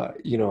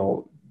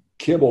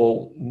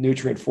 kibble,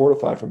 nutrient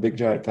fortified from big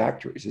giant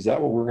factories? Is that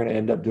what we're going to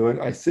end up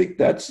doing? I think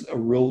that's a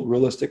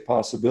realistic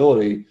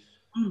possibility,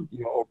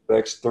 over the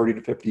next 30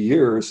 to 50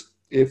 years,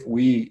 if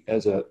we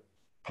as a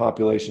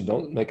population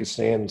don't make a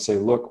stand and say,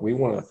 look, we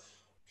want to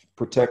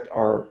protect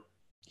our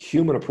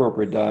human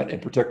appropriate diet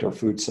and protect our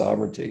food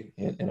sovereignty.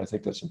 And I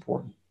think that's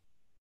important.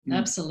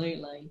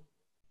 Absolutely.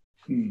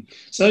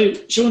 So,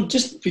 Shawn,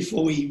 just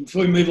before we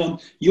move on,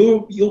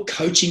 your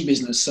coaching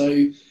business.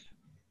 So,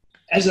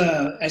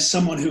 as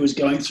someone who is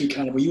going through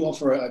Carnivore, you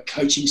offer a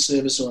coaching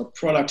service or a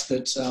product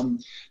that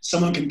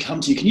someone can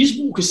come to. Can you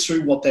just walk us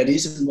through what that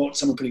is and what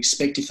someone could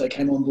expect if they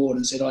came on board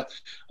and said,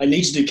 I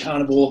need to do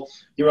Carnivore?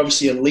 You're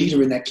obviously a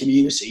leader in that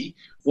community.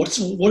 What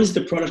is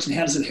the product and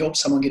how does it help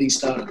someone getting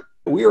started?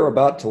 We are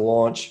about to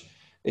launch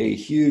a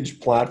huge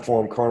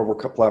platform, carnivore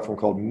platform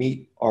called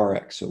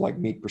MeatRx, so like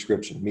meat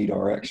prescription,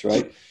 MeatRx,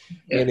 right?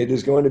 And it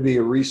is going to be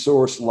a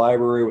resource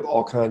library with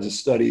all kinds of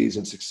studies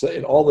and success,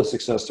 and all the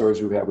success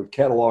stories we've had. We've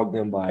cataloged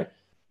them by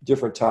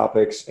different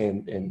topics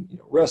and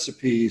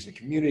recipes and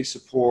community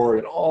support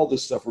and all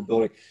this stuff we're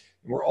building.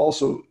 And we're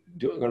also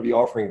going to be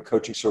offering a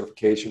coaching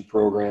certification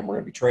program. We're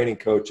going to be training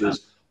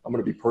coaches. I'm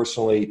going to be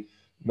personally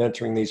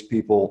mentoring these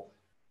people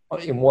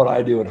in what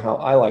I do and how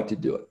I like to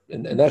do it.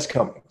 And that's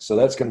coming. So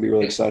that's going to be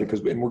really exciting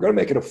and we're going to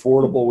make it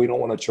affordable. We don't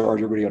want to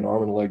charge everybody an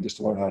arm and a leg just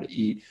to learn how to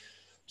eat.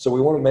 So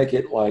we want to make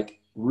it like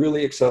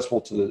really accessible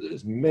to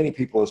as many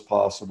people as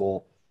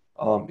possible.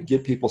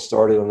 get people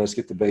started on this,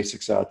 get the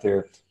basics out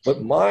there.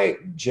 But my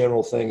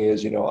general thing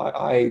is,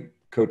 I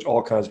coach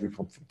all kinds of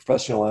people, from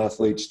professional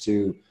athletes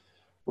to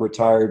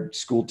retired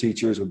school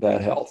teachers with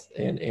bad health.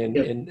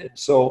 And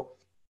so,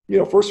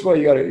 first of all,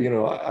 you got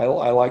to,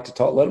 I like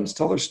to let them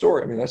tell their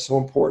story. I mean, that's so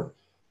important.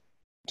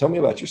 Tell me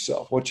about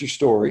yourself. What's your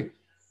story?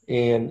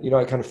 And,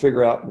 I kind of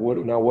figure out what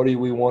are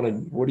you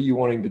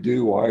wanting to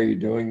do? Why are you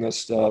doing this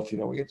stuff?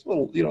 We get a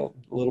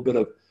little bit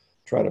of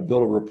trying to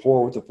build a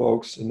rapport with the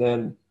folks. And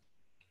then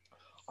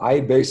I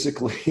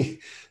basically,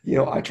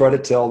 I try to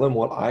tell them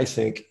what I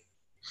think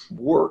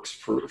works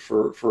for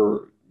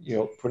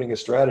putting a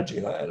strategy.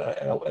 And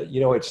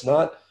it's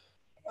not,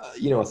 a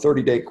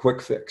 30-day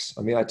quick fix.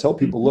 I mean, I tell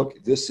people,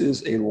 look, this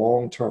is a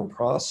long-term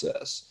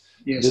process.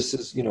 Yes. This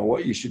is,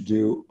 what you should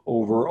do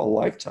over a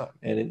lifetime.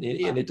 And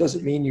it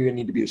doesn't mean you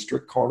need to be a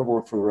strict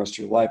carnivore for the rest of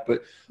your life,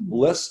 but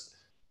let's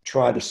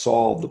try to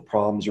solve the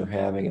problems you're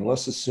having. And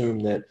let's assume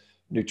that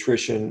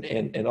nutrition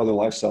and other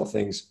lifestyle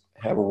things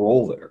have a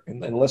role there.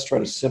 And let's try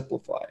to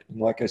simplify it.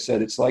 And like I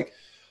said, it's like,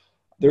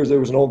 there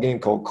was an old game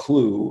called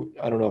Clue.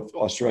 I don't know if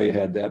Australia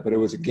had that, but it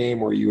was a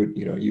game where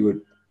you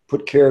would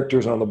put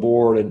characters on the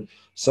board, and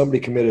somebody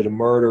committed a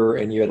murder,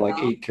 and you had like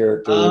 8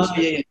 characters.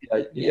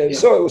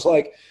 So it was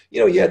like,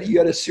 you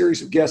had a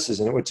series of guesses,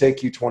 and it would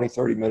take you 20,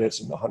 30 minutes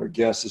and 100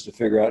 guesses to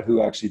figure out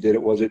who actually did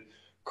it. Was it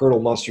Colonel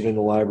Mustard in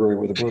the library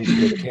with a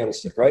broomstick with a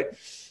candlestick, right?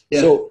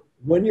 Yeah. So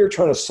when you're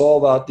trying to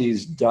solve out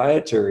these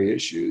dietary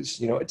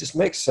issues, it just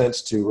makes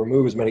sense to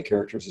remove as many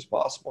characters as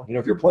possible.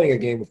 If you're playing a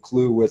game of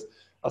Clue with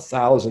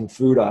 1,000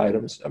 food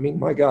items, I mean,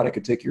 my God, it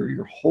could take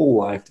your whole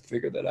life to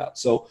figure that out.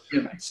 So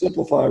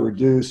simplify,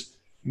 reduce,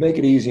 make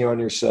it easy on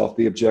yourself,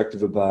 be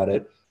objective about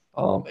it.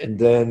 And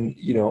then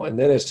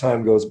as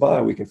time goes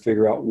by, we can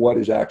figure out what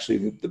is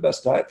actually the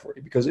best diet for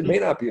you, because it may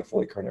not be a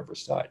fully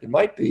carnivorous diet. It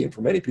might be, and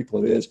for many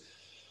people it is.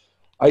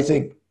 I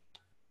think,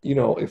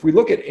 if we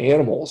look at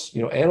animals,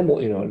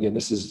 again,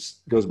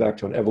 this goes back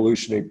to an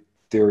evolutionary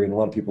theory, and a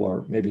lot of people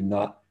are maybe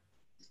not,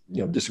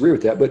 disagree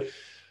with that, but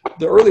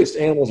the earliest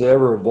animals that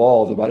ever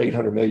evolved about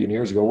 800 million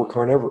years ago were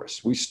carnivorous.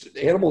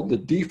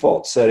 The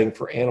default setting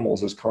for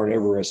animals is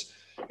carnivorous,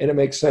 and it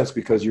makes sense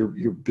because you're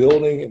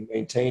building and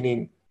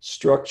maintaining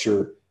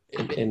structure,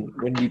 and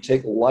when you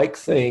take like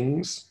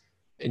things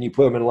and you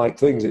put them in like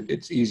things,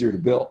 it's easier to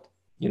build.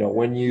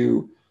 When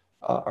you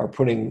are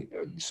putting,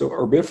 so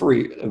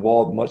herbivory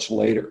evolved much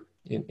later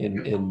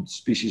in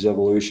species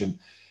evolution,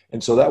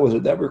 and so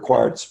that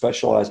required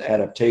specialized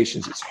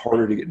adaptations. It's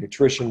harder to get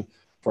nutrition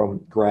from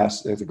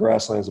grass. The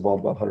grasslands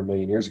evolved about 100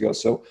 million years ago.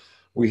 So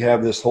we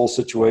have this whole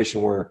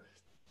situation where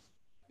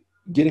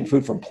getting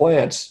food from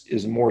plants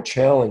is more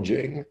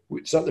challenging.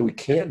 It's not that we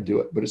can't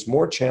do it, but it's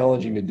more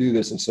challenging to do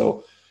this. And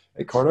so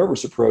a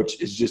carnivorous approach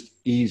is just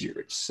easier.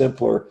 It's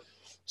simpler.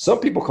 Some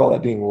people call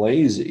that being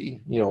lazy.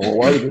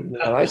 And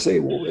I say,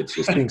 well, it's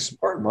just being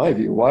smart in my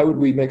view. Why would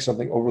we make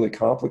something overly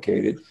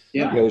complicated?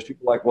 Yeah. There's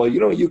people like, well,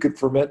 you could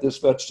ferment this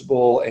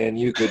vegetable, and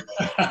you could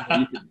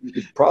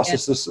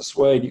process this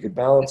way, and you could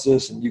balance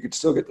this, and you could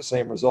still get the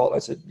same result. I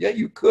said, yeah,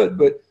 you could,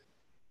 but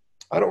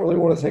I don't really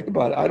want to think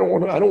about it. I don't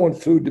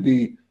want food to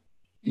be,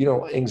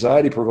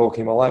 anxiety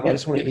provoking in my life. I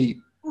just want to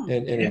eat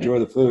and enjoy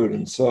the food.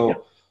 And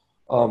so,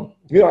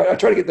 I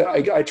try to get that.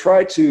 I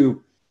try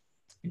to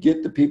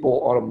get the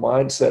people on a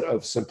mindset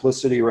of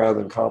simplicity rather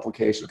than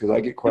complication, because I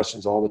get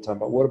questions all the time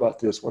about what about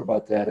this, what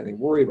about that, and they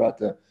worry about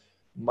the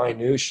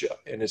minutia.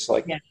 And it's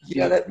like,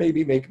 that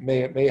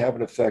may have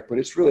an effect, but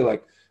it's really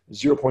like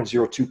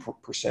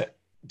 0.02%.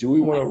 Do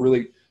we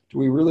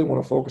really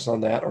want to focus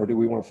on that, or do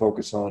we want to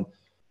focus on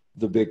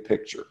the big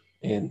picture?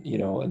 And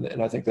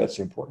and I think that's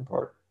the important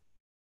part.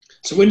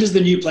 So when does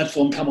the new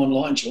platform come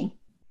online, Shawn?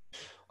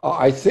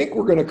 I think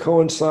we're going to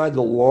coincide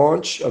the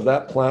launch of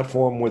that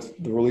platform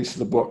with the release of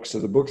the book. So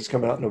the book is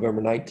coming out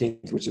November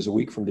 19th, which is a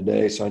week from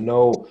today. So I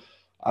know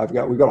we've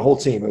got a whole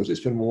team. It's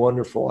been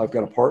wonderful. I've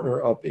got a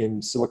partner up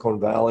in Silicon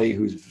Valley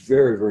who's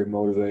very, very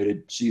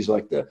motivated. She's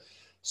like the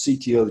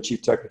CTO, the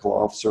Chief Technical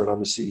Officer, and I'm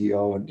the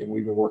CEO. And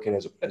we've been working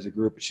as a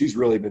group. She's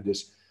really been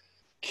just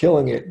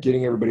killing it,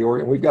 getting everybody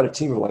organized. And we've got a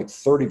team of like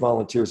 30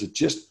 volunteers that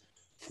just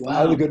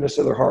out of the goodness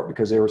of their heart,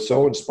 because they were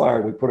so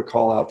inspired. We put a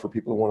call out for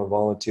people who want to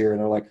volunteer,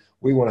 and they're like,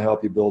 we want to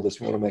help you build this.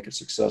 We want to make it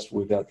successful.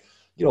 We've got,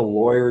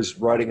 lawyers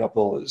writing up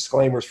all the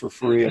disclaimers for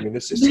free. I mean,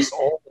 it's just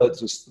all the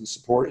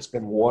support. It's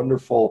been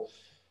wonderful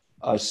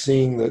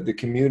seeing the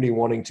community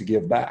wanting to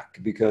give back,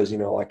 because,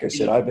 like I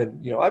said, I've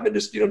been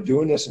just,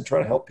 doing this and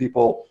trying to help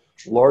people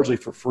largely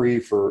for free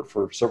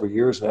for several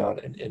years now.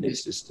 And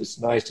it's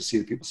nice to see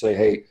the people say,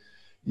 hey,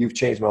 you've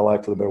changed my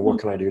life for the better. What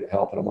can I do to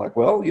help? And I'm like,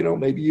 well,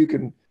 maybe you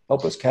can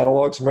help us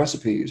catalog some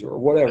recipes or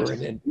whatever.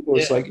 And people are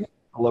just like,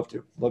 I love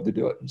to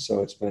do it. And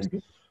so it's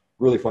been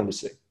really fun to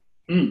see.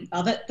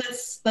 Oh,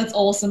 that's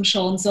awesome,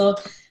 Shawn. So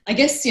I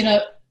guess,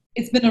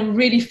 it's been a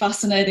really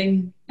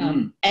fascinating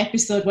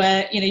episode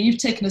where, you've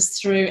taken us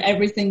through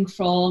everything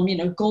from,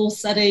 goal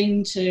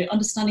setting to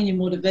understanding your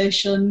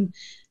motivation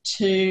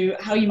to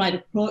how you might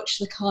approach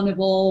the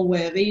carnivore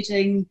way of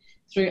eating,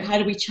 through how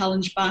do we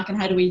challenge back and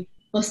how do we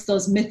bust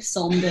those myths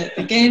on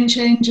the game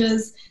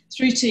changers,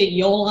 through to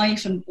your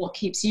life and what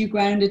keeps you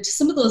grounded, to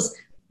some of those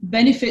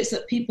benefits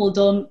that people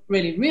don't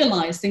really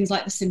realize, things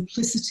like the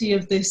simplicity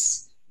of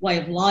this way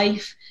of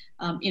life,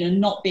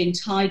 not being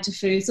tied to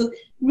food. So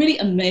really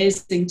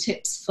amazing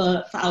tips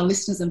for our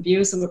listeners and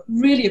viewers. So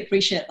we really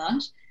appreciate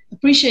that.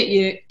 Appreciate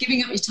you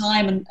giving up your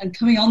time and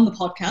coming on the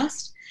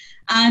podcast.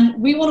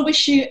 And we want to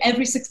wish you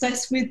every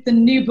success with the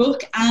new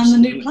book and the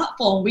new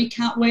platform. We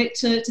can't wait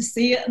to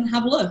see it and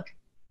have a look.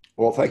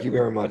 Well, thank you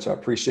very much. I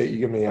appreciate you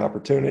giving me the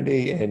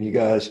opportunity. And you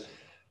guys,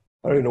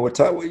 I don't even know what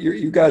time,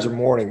 you guys are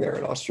morning there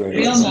in Australia.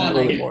 We are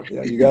morning.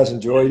 Yeah, you guys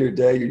enjoy your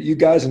day. You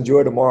guys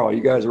enjoy tomorrow.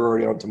 You guys are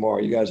already on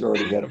tomorrow. You guys are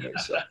already ahead of me.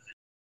 So